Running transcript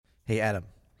Hey, Adam.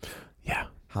 Yeah.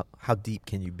 How deep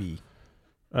can you be?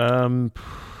 Like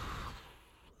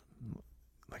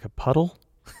a puddle?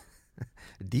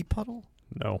 A deep puddle?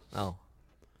 No. Oh.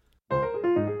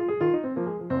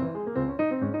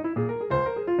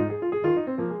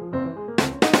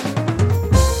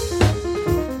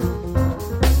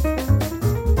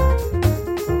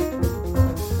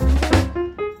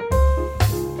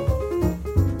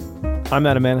 I'm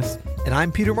Adam Manis. And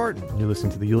I'm Peter Martin. You're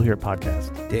listening to the You'll Hear It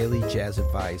podcast. Daily jazz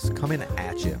advice coming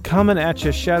at you. Coming at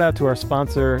you. Shout out to our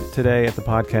sponsor today at the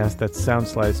podcast. That's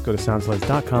Soundslice. Go to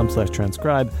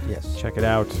soundslice.com/transcribe. Yes. Check it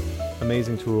out.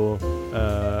 Amazing tool.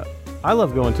 I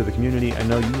love going to the community. I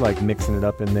know you like mixing it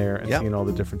up in there and seeing all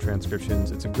the different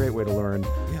transcriptions. It's a great way to learn.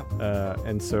 Yeah.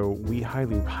 And so we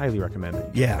highly, highly recommend it.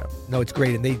 Yeah. No, it's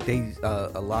great. And they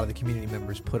a lot of the community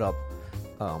members put up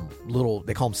little,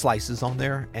 they call them slices on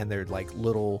there, and they're like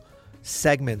little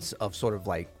segments of sort of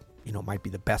like, you know, might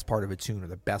be the best part of a tune or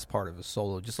the best part of a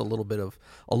solo, just a little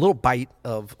bite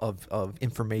of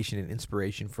information and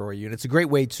inspiration for you. And it's a great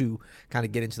way to kind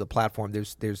of get into the platform.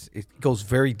 It goes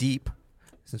very deep.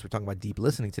 Since we're talking about deep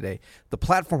listening today, the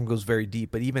platform goes very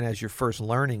deep, but even as you're first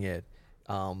learning it,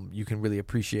 you can really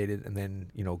appreciate it, and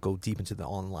then, you know, go deep into the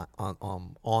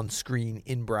on-screen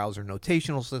in-browser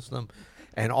notational system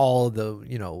and all the,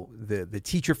 you know, the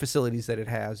teacher facilities that it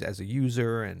has as a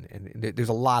user, and there's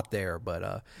a lot there,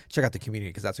 but check out the community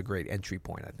because that's a great entry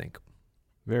point, I think.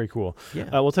 Very cool. Yeah.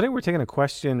 Well, today we're taking a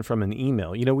question from an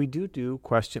email. You know, we do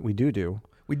questions from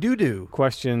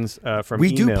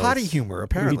We emails. do potty humor,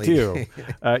 apparently. We do.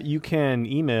 You can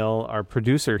email our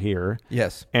producer here,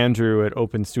 Yes. Andrew at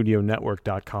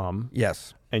openstudionetwork.com.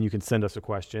 Yes. And you can send us a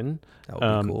question. That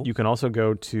would be cool. You can also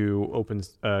go to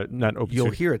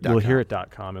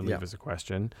you'llhearit.com and leave us a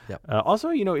question. Yep.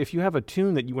 Also, you know, if you have a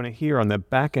tune that you want to hear on the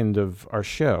back end of our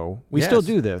show, we Yes. still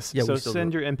do this. Yeah, so we still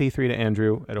send do your MP3 to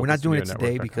Andrew at We're not doing it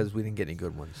today openstudionetwork.com. because we didn't get any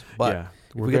good ones. But Yeah,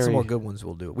 if we get some more good ones,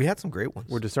 we'll do it. We had some great ones.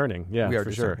 We're discerning. Yeah, We are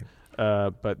for discerning.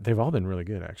 sure. But they've all been really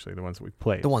good, actually, the ones we've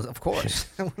played. The ones, of course.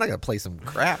 We're not going to play some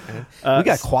crap, man. We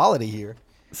got quality here.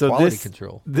 So quality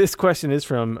control. This question is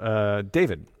from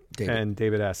David. David. And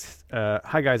David asks,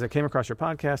 hi, guys. I came across your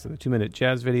podcast and the 2-minute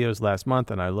jazz videos last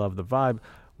month, and I love the vibe.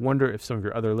 Wonder if some of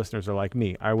your other listeners are like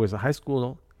me. I was a high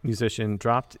school musician,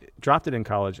 dropped it in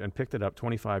college, and picked it up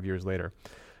 25 years later.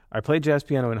 I played jazz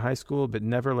piano in high school, but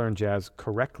never learned jazz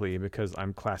correctly because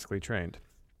I'm classically trained.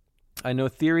 I know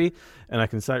theory, and I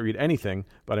can sight read anything,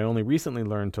 but I only recently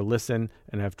learned to listen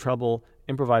and have trouble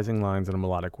improvising lines in a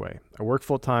melodic way. I work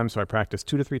full-time, so I practice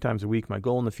 2 to 3 times a week. My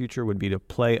goal in the future would be to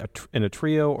play in a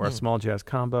trio or a small jazz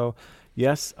combo.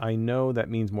 Yes, I know that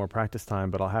means more practice time,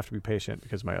 but I'll have to be patient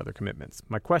because of my other commitments.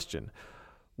 My question,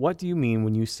 what do you mean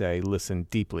when you say listen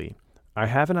deeply? I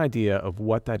have an idea of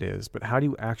what that is, but how do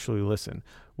you actually listen?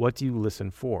 What do you listen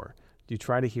for? Do you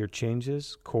try to hear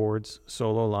changes, chords,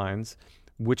 solo lines?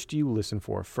 Which do you listen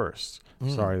for first?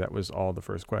 Sorry, that was all the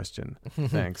first question.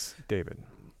 Thanks, David.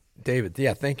 David,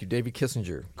 yeah, thank you. David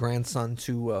Kissinger, grandson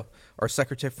to our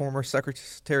former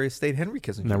Secretary of State Henry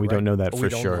Kissinger. No, we don't know that for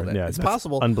sure. That. Yeah, it's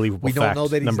possible. Unbelievable. We don't know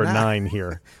that he's number not. 9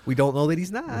 here. We don't know that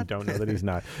he's not. We don't know that he's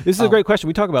not. This is a great question.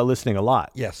 We talk about listening a lot.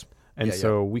 Yes. And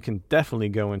so we can definitely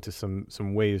go into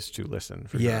some ways to listen.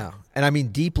 For sure. And I mean,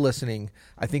 deep listening,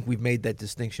 I think we've made that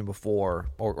distinction before,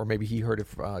 or maybe he heard it,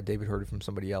 David heard it from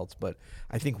somebody else, but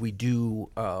I think we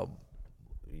do, want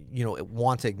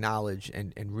to acknowledge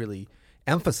and really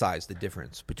emphasize the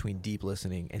difference between deep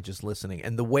listening and just listening.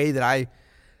 And the way that I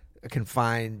can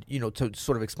find, to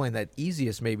sort of explain that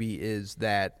easiest maybe is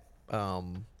that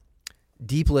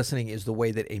deep listening is the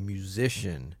way that a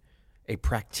musician, a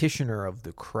practitioner of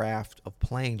the craft of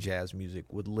playing jazz music,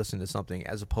 would listen to something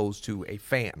as opposed to a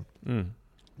fan.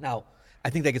 Now, I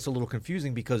think that gets a little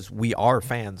confusing because we are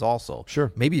fans also.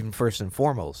 Sure. Maybe even first and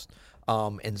foremost.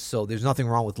 And so there's nothing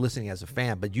wrong with listening as a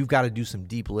fan, but you've got to do some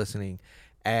deep listening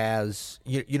as,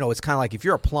 it's kind of like if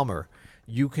you're a plumber,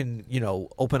 you can,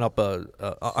 open up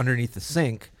underneath the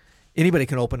sink. Anybody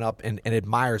can open up and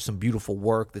admire some beautiful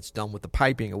work that's done with the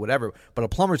piping or whatever, but a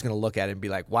plumber's going to look at it and be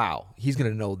like, wow, he's going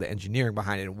to know the engineering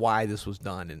behind it and why this was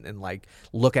done and like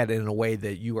look at it in a way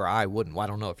that you or I wouldn't. Well, I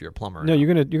don't know if you're a plumber. No,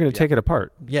 you're gonna take it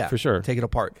apart. Yeah, for sure. Take it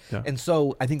apart. Yeah. And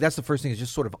so I think that's the first thing is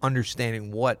just sort of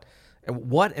understanding what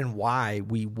and why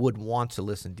we would want to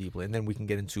listen deeply, and then we can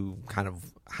get into kind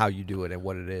of how you do it and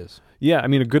what it is. Yeah, I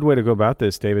mean, a good way to go about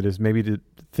this, David, is maybe to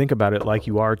think about it like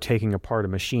you are taking apart a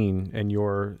machine and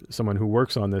you're someone who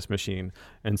works on this machine.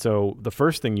 And so the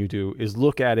first thing you do is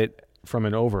look at it from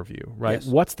an overview, right? Yes.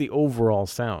 What's the overall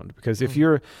sound? Because if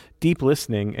you're deep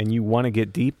listening and you want to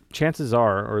get deep, chances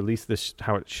are, or at least this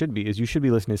how it should be, is you should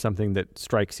be listening to something that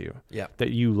strikes you,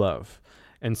 that you love.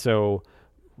 And so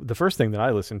the first thing that I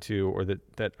listen to or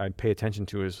that I pay attention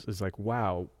to is like,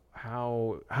 wow,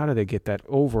 how do they get that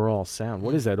overall sound?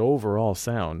 What is that overall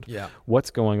sound? Yeah. What's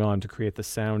going on to create the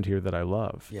sound here that I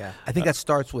love? Yeah. I think that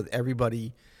starts with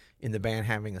everybody in the band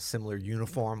having a similar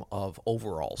uniform of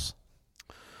overalls.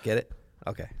 Get it?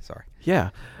 Okay, sorry. Yeah.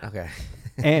 Okay.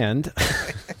 And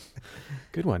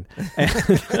good one.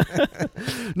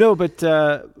 No,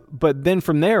 but then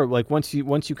from there, like once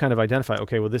you kind of identify,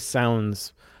 okay, well, this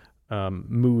sounds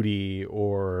moody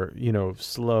or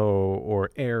slow or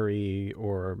airy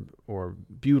or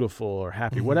beautiful or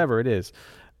happy, whatever it is.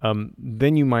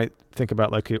 Then you might think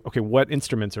about like, okay, what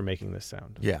instruments are making this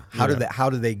sound? Yeah. How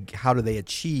do they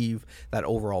achieve that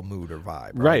overall mood or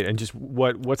vibe? Right. And just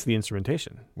what's the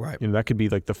instrumentation? Right. That could be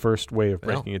like the first way of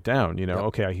breaking it down. Yep.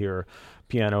 Okay, I hear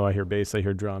piano, I hear bass, I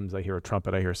hear drums, I hear a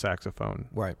trumpet, I hear a saxophone.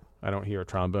 Right. I don't hear a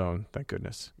trombone, thank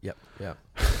goodness. Yep. Yep.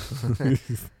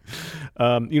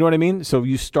 You know what I mean? So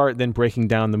you start then breaking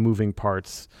down the moving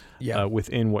parts Yeah.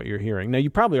 within what you're hearing. Now, you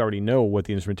probably already know what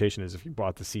the instrumentation is if you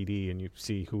bought the CD and you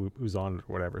see who's on it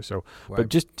or whatever. So, Right. but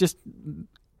just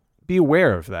be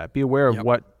aware of that. Be aware of Yep.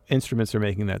 what instruments are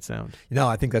making that sound.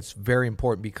 I think that's very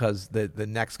important because the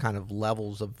next kind of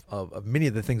levels of many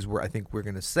of the things I think we're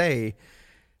going to say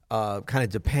kind of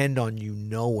depend on you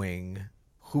knowing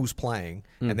who's playing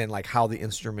and then like how the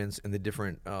instruments and the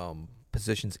different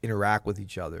positions interact with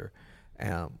each other.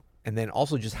 And then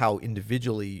also just how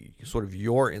individually sort of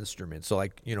your instrument. So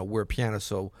like, we're a piano,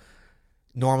 so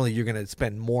normally you're going to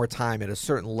spend more time at a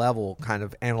certain level kind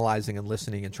of analyzing and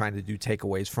listening and trying to do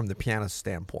takeaways from the pianist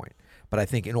standpoint. But I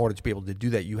think in order to be able to do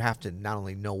that, you have to not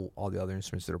only know all the other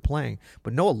instruments that are playing,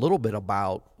 but know a little bit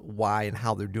about why and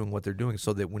how they're doing what they're doing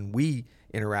so that when we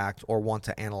interact or want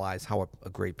to analyze how a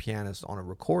great pianist on a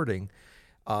recording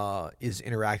is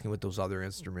interacting with those other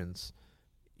instruments,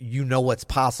 what's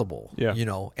possible, and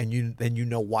you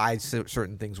know why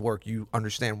certain things work. You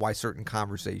understand why certain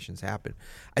conversations happen.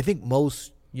 I think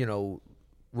most,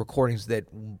 recordings that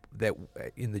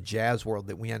in the jazz world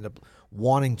that we end up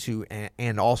wanting to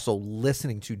and also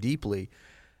listening to deeply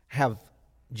have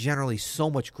generally so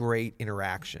much great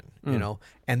interaction,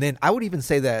 and then I would even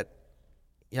say that,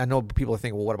 I know people are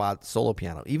thinking, well, what about solo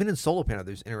piano? Even in solo piano,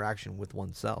 there's interaction with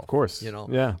oneself. Of course.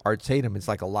 Yeah. Art Tatum, it's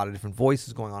like a lot of different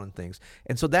voices going on and things.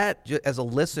 And so that, as a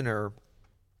listener,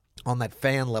 on that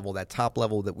fan level, that top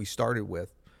level that we started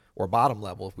with, or bottom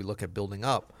level, if we look at building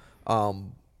up,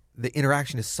 the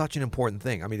interaction is such an important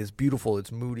thing. I mean, it's beautiful,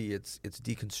 it's moody, it's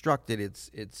deconstructed,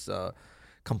 it's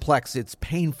complex, it's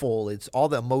painful, it's all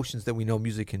the emotions that we know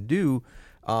music can do.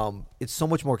 It's so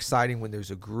much more exciting when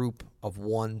there's a group of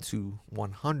 1 to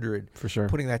 100 for sure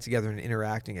putting that together and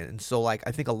interacting it. And so like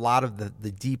I think a lot of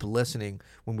the deep listening,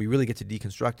 when we really get to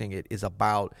deconstructing it, is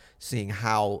about seeing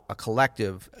how a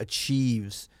collective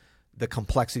achieves the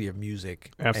complexity of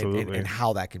music. Absolutely. and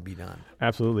how that can be done.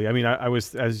 Absolutely. I mean, I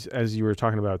was, as you were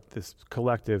talking about this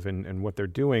collective and what they're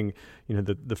doing,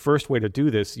 the first way to do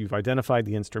this, you've identified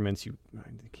the instruments, you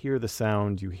hear the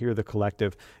sound, you hear the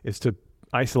collective, is to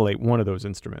isolate one of those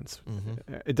instruments.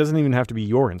 Mm-hmm. It doesn't even have to be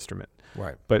your instrument.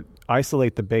 Right. But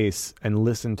isolate the bass and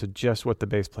listen to just what the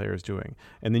bass player is doing.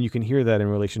 And then you can hear that in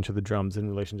relation to the drums, in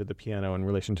relation to the piano, in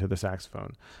relation to the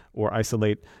saxophone. Or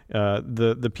isolate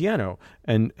the piano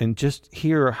and just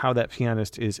hear how that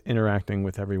pianist is interacting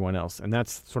with everyone else. And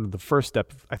that's sort of the first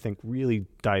step, I think, really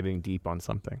diving deep on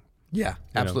something. Yeah,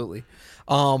 absolutely.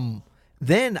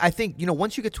 Then I think,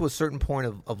 once you get to a certain point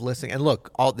of listening, and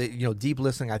look, all the, deep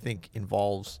listening, I think,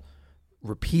 involves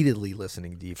repeatedly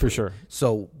listening deeply. For sure.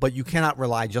 So, but you cannot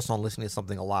rely just on listening to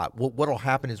something a lot. What'll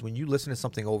happen is when you listen to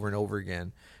something over and over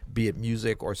again, be it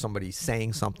music or somebody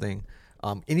saying something,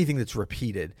 anything that's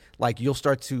repeated, like you'll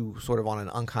start to sort of on an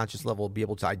unconscious level be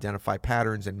able to identify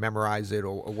patterns and memorize it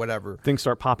or whatever. Things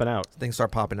start popping out.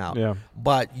 Yeah.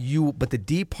 But the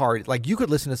deep part, like you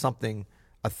could listen to something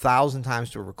 1,000 times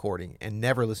to a recording and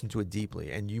never listen to it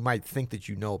deeply, and you might think that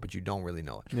you know it, but you don't really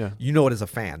know it. Yeah. You know it as a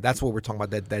fan. That's what we're talking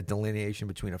about, that delineation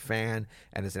between a fan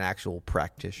and as an actual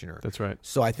practitioner. That's right.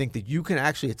 So I think that you can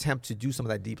actually attempt to do some of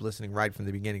that deep listening right from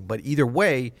the beginning, but either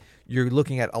way, you're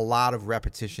looking at a lot of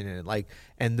repetition in it.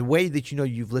 And the way that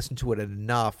you've listened to it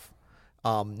enough,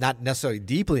 not necessarily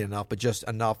deeply enough, but just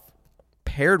enough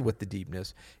paired with the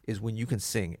deepness, is when you can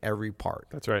sing every part.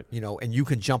 That's right. And you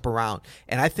can jump around.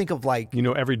 And I think of like,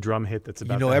 every drum hit that's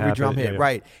about to every happen. drum hit, yeah.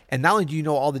 right. And not only do you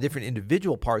know all the different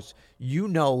individual parts,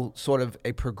 sort of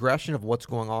a progression of what's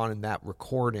going on in that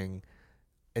recording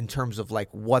in terms of like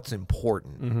what's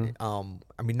important.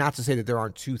 I mean, not to say that there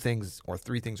aren't 2 things or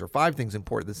 3 things or 5 things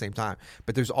important at the same time,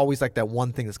 but there's always like that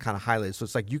one thing that's kind of highlighted. So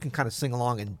it's like you can kind of sing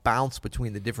along and bounce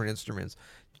between the different instruments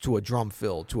to a drum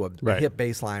fill, to a hip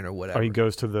bass line or whatever. Or he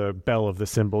goes to the bell of the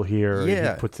cymbal here, Yeah. and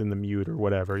he puts in the mute or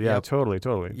whatever. Yeah, Yep.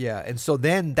 totally. Yeah, and so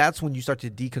then that's when you start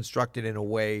to deconstruct it in a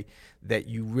way that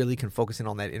you really can focus in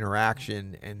on that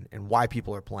interaction and why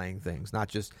people are playing things, not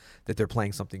just that they're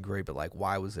playing something great, but like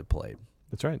why was it played?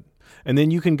 That's right. And then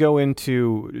you can go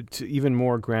into to even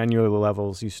more granular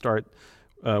levels. You start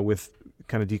with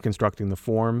kind of deconstructing the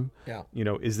form. Yeah. You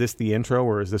know, is this the intro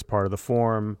or is this part of the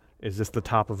form? Is this the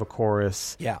top of a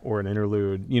chorus or an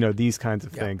interlude? You know, these kinds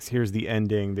of things. Here's the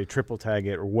ending. They triple tag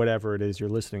it or whatever it is you're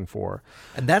listening for.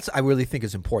 And that's, I really think,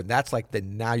 is important. That's like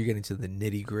now you're getting to the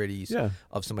nitty gritties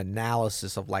of some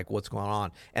analysis of like what's going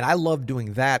on. And I love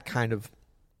doing that kind of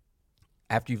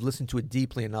after you've listened to it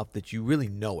deeply enough that you really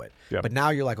know it. Yep. But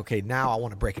now you're like, okay, now I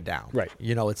want to break it down. Right.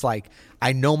 You know, it's like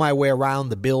I know my way around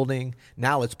the building.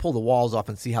 Now let's pull the walls off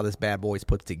and see how this bad boy's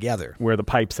put together. Where the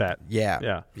pipe's at.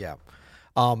 Yeah.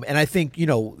 And I think, you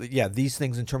know, these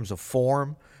things in terms of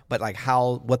form, but like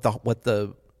what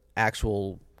the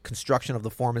actual construction of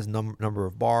the form is, number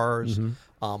of bars,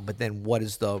 but then what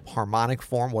is the harmonic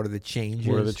form? What are the changes?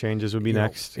 Where the changes would be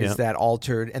next? Is that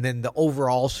altered? And then the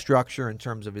overall structure in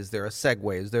terms of, is there a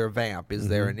segue? Is there a vamp? Is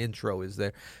there an intro? Is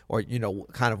there, or, you know,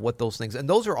 kind of what those things, and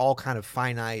those are all kind of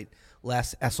finite,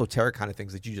 less esoteric kind of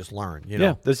things that you just learn, you know?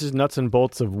 Yeah, this is nuts and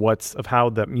bolts of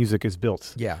how that music is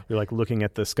built. Yeah. You're like looking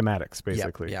at the schematics,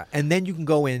 basically. Yeah. And then you can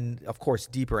go in, of course,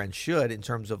 deeper and should in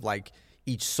terms of like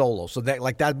each solo. So that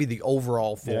like that'd be the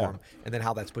overall form and then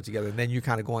how that's put together. And then you're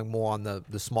kind of going more on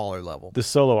the smaller level. The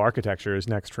solo architecture is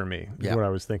next for me, is what I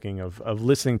was thinking of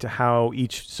listening to how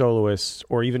each soloist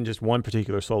or even just one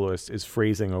particular soloist is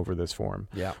phrasing over this form.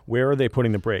 Yeah. Where are they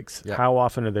putting the breaks? Yeah. How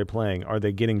often are they playing? Are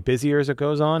they getting busier as it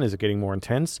goes on? Is it getting more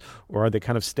intense? Or are they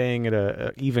kind of staying at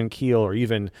a even keel or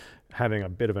even having a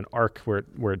bit of an arc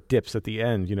where it dips at the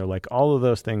end? You know, like all of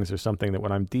those things are something that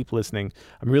when I'm deep listening,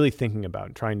 I'm really thinking about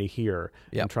and trying to hear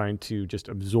and trying to just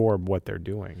absorb what they're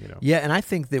doing, you know? Yeah, and I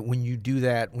think that when you do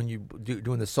that, when you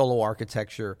doing the solo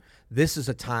architecture, this is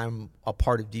a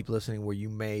part of deep listening where you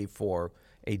may, for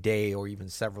a day or even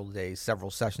several days,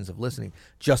 several sessions of listening,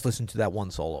 just listen to that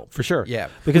one solo. For sure. Yeah.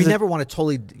 Because you never want to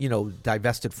totally, you know,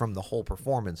 divest it from the whole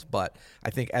performance, but I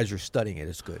think as you're studying it,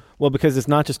 it's good. Well, because it's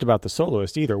not just about the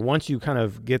soloist either. Once you kind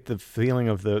of get the feeling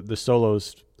of the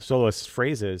soloist's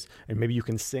phrases, and maybe you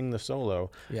can sing the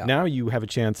solo, now you have a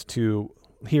chance to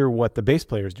hear what the bass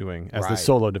player is doing as the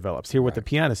solo develops. Hear what the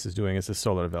pianist is doing as the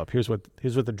solo develops. Here's what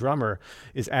the drummer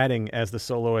is adding as the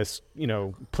soloist, you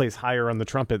know, plays higher on the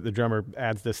trumpet. The drummer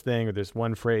adds this thing, or this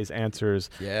one phrase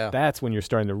answers. Yeah. That's when you're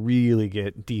starting to really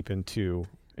get deep into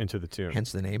the tune.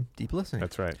 Hence the name, deep listening.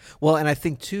 That's right. Well, and I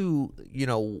think too, you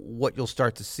know, what you'll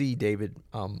start to see, David,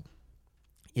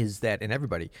 is that, and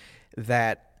everybody,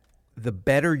 that the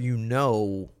better you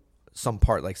know some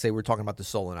part, like say we're talking about the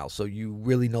solo now, so you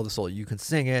really know the solo, you can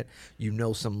sing it, you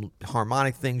know some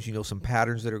harmonic things, you know some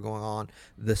patterns that are going on,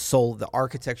 the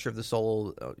architecture of the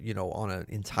solo, you know, on an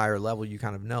entire level, you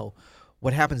kind of know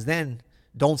what happens. Then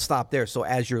don't stop there. So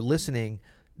as you're listening,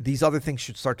 these other things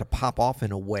should start to pop off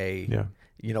in a way,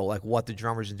 you know, like what the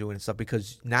drummers are doing and stuff,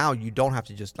 because now you don't have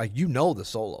to just, like, you know the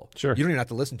solo. Sure. You don't even have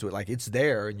to listen to it. Like, it's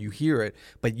there and you hear it,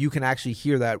 but you can actually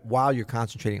hear that while you're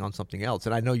concentrating on something else.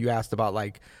 And I know you asked about,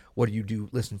 like, what do you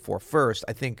listen for first?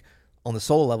 I think on the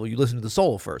solo level, you listen to the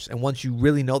solo first. And once you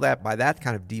really know that, by that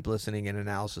kind of deep listening and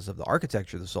analysis of the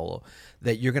architecture of the solo,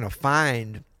 that you're going to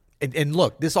find, and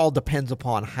look, this all depends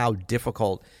upon how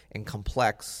difficult and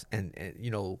complex and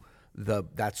you know,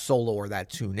 that solo or that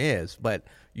tune is, but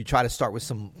you try to start with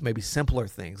some maybe simpler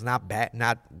things, not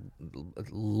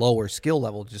lower skill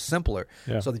level, just simpler,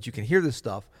 so that you can hear this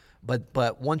stuff.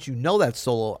 But once you know that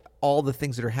solo, all the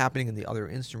things that are happening in the other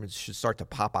instruments should start to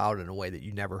pop out in a way that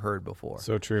you never heard before.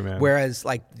 So true, man. Whereas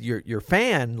like your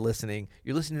fan listening,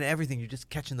 you're listening to everything, you're just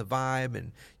catching the vibe,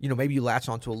 and you know, maybe you latch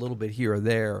onto a little bit here or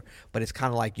there, but it's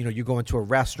kind of like, you know, you're going to a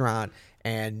restaurant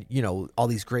and, you know, all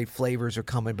these great flavors are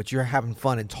coming, but you're having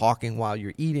fun and talking while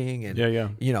you're eating.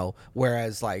 And, you know,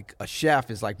 whereas like a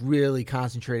chef is like really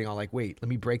concentrating on like, wait, let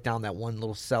me break down that one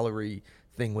little celery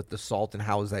thing with the salt and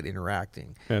how is that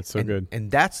interacting. That's so good. And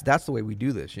that's the way we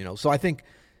do this, you know. So I think,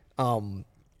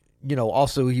 you know,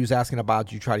 also he was asking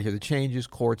about, you try to hear the changes,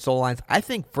 chords, solo lines. I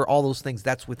think for all those things,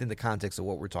 that's within the context of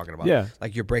what we're talking about. Yeah.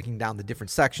 Like you're breaking down the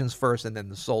different sections first and then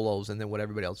the solos and then what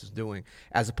everybody else is doing,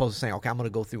 as opposed to saying, okay, I'm going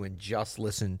to go through and just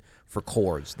listen for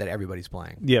chords that everybody's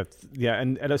playing. Yeah.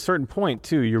 And at a certain point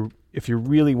too, if you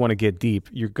really want to get deep,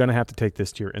 you're going to have to take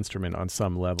this to your instrument on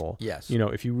some level. Yes.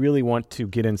 If you really want to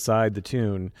get inside the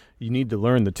tune, you need to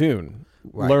learn the tune.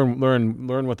 Right.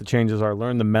 Learn what the changes are,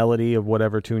 learn the melody of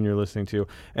whatever tune you're listening to,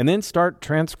 and then start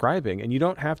transcribing. And you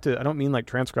don't have to, I don't mean like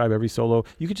transcribe every solo.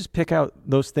 You could just pick out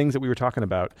those things that we were talking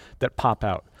about that pop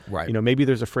out. Right. Maybe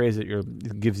there's a phrase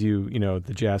that gives you,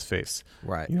 the jazz face.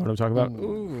 Right. You know what I'm talking about?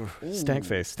 Ooh. Stank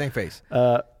face. Stank face.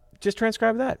 Just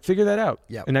transcribe that. Figure that out.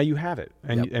 Yep. And now you have it.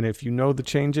 And Yep. and if you know the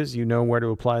changes, you know where to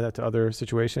apply that to other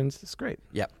situations. It's great.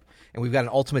 Yep. And we've got an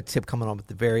ultimate tip coming on at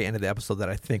the very end of the episode that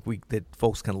I think that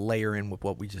folks can layer in with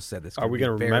what we just said. Are we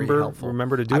going to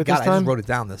remember to do it this time? I just wrote it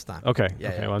down this time. Okay. Yeah,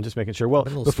 okay. yeah. Well, I'm just making sure. Well,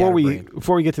 I'm a little before we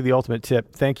scatterbrained. get to the ultimate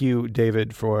tip, thank you,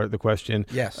 David, for the question.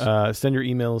 Yes. Send your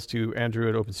emails to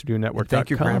Andrew@OpenStudioNetwork.com. And thank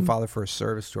your grandfather for his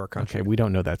service to our country. Okay, we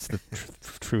don't know that's the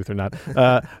truth or not.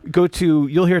 Go to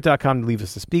you'llhear.com to leave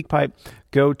us a speak pipe.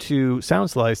 Go to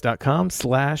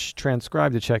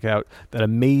soundslice.com/transcribe to check out that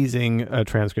amazing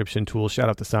transcription tool. Shout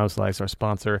out to Soundslice, our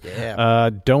sponsor. Yeah.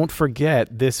 Don't forget,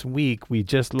 this week we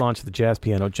just launched the Jazz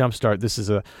Piano Jumpstart. This is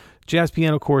a jazz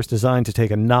piano course designed to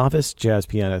take a novice jazz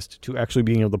pianist to actually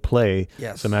being able to play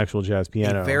some actual jazz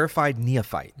piano. A verified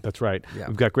neophyte. That's right. Yeah.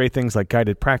 We've got great things like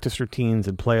guided practice routines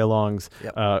and play-alongs,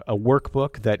 Yep. a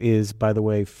workbook that is, by the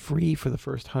way, free for the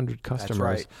first 100 customers. That's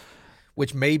right.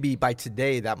 Which maybe by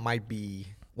today that might be,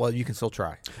 well, you can still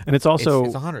try. And it's also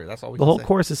it's 100. That's all we the can whole say.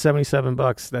 course is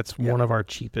 $77. That's Yep. one of our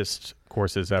cheapest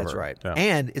courses ever. That's right. Yeah.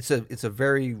 And it's a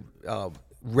very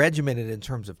regimented in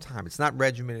terms of time. It's not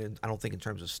regimented, I don't think, in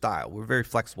terms of style. We're very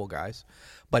flexible guys.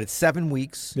 But it's 7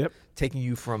 weeks, Yep. taking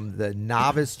you from the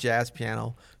novice jazz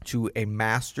piano to a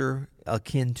master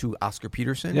akin to Oscar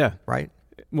Peterson. Yeah. Right?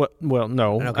 Well,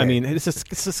 no. Okay. I mean, it's a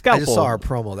scalpel. I just saw our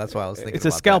promo. That's why I was thinking It's a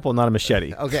about scalpel, not a machete.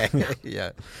 that. Okay.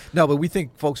 Yeah. No, but we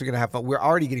think folks are going to have fun. We're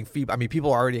already getting feedback. I mean,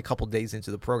 people are already a couple days into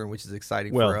the program, which is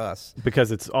exciting for us.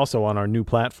 Because it's also on our new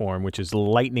platform, which is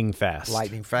lightning fast.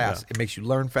 Lightning fast. Yeah. It makes you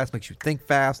learn fast, makes you think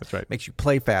fast. That's right. Makes you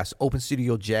play fast.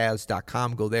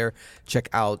 OpenStudioJazz.com. Go there. Check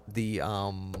out the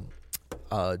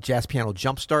Jazz Piano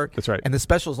Jumpstart. That's right. And the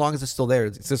special, as long as it's still there,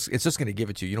 it's just going to give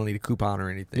it to you. You don't need a coupon or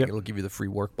anything. Yep. It'll give you the free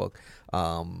workbook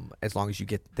as long as you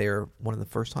get there one of the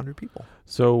first 100 people.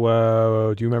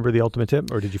 So do you remember the ultimate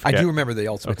tip, or did you forget? I do remember the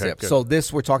ultimate Okay, tip. good. So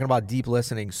we're talking about deep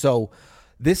listening. So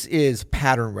this is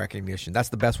pattern recognition. That's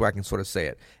the best way I can sort of say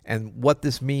it. And what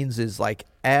this means is, like,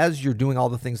 as you're doing all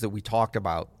the things that we talked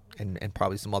about, and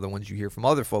probably some other ones you hear from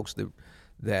other folks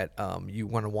that you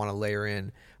want to layer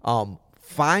in,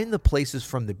 find the places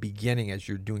from the beginning as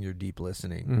you're doing your deep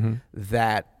listening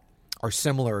that are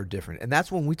similar or different. And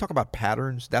that's when we talk about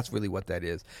patterns, that's really what that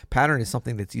is. Pattern is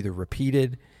something that's either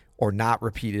repeated or not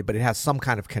repeated, but it has some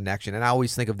kind of connection. And I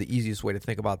always think of the easiest way to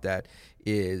think about that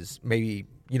is maybe,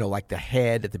 like the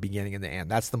head at the beginning and the end.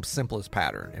 That's the simplest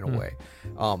pattern in a way.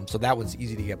 So that one's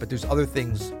easy to get. But there's other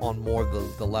things on more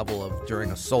the level of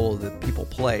during a solo that people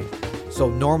play. So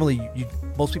normally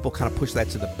most people kind of push that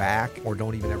to the back or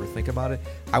don't even ever think about it.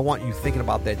 I want you thinking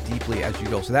about that deeply as you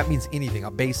go. So that means anything,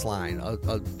 a bass line,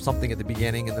 something at the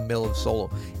beginning, in the middle of the solo,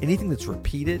 anything that's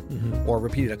repeated or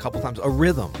repeated a couple times, a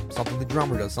rhythm, something the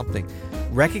drummer does, something.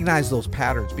 Recognize those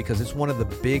patterns because it's one of the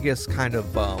biggest kind of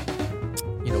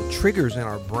triggers in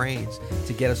our brains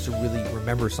to get us to really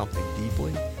remember something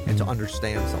deeply and to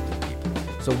understand something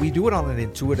deeply. So we do it on an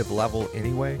intuitive level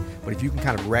anyway, but if you can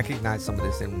kind of recognize some of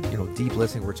this and, deep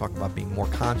listening, we're talking about being more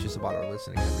conscious about our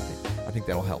listening and everything. I think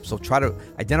that'll help. So try to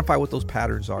identify what those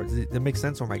patterns are. Does it make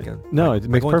sense, or am I going? No, it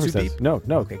makes going perfect too sense. deep? No,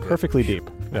 Okay, good. perfectly deep.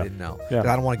 I Yeah. didn't know. Yeah.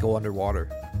 I don't want to go underwater.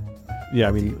 Yeah,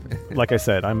 I mean, like I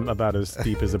said, I'm about as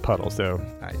deep as a puddle, so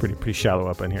Nice. pretty shallow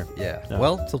up in here. Yeah. Yeah.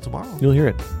 Well, till tomorrow. You'll hear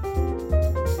it.